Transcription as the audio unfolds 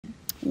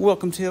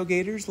Welcome,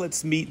 tailgaters.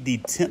 Let's meet the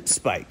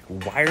TempSpike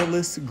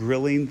wireless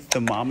grilling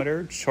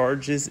thermometer.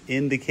 Charges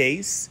in the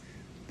case.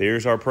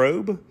 There's our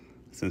probe.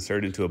 It's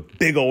inserted into a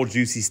big old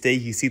juicy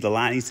steak. You see the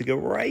line needs to go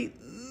right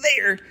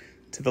there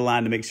to the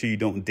line to make sure you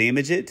don't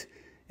damage it.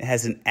 It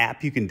has an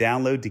app you can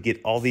download to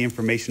get all the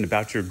information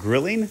about your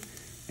grilling.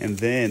 And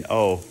then,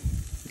 oh,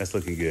 that's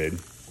looking good.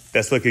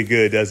 That's looking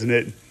good, doesn't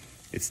it?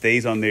 It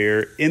stays on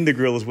there in the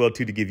grill as well,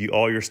 too, to give you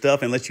all your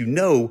stuff and let you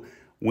know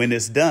when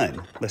it's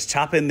done. Let's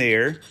chop in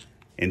there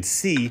and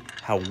see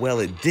how well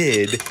it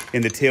did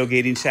in the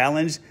tailgating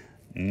challenge.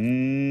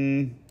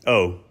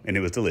 Oh, and it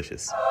was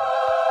delicious.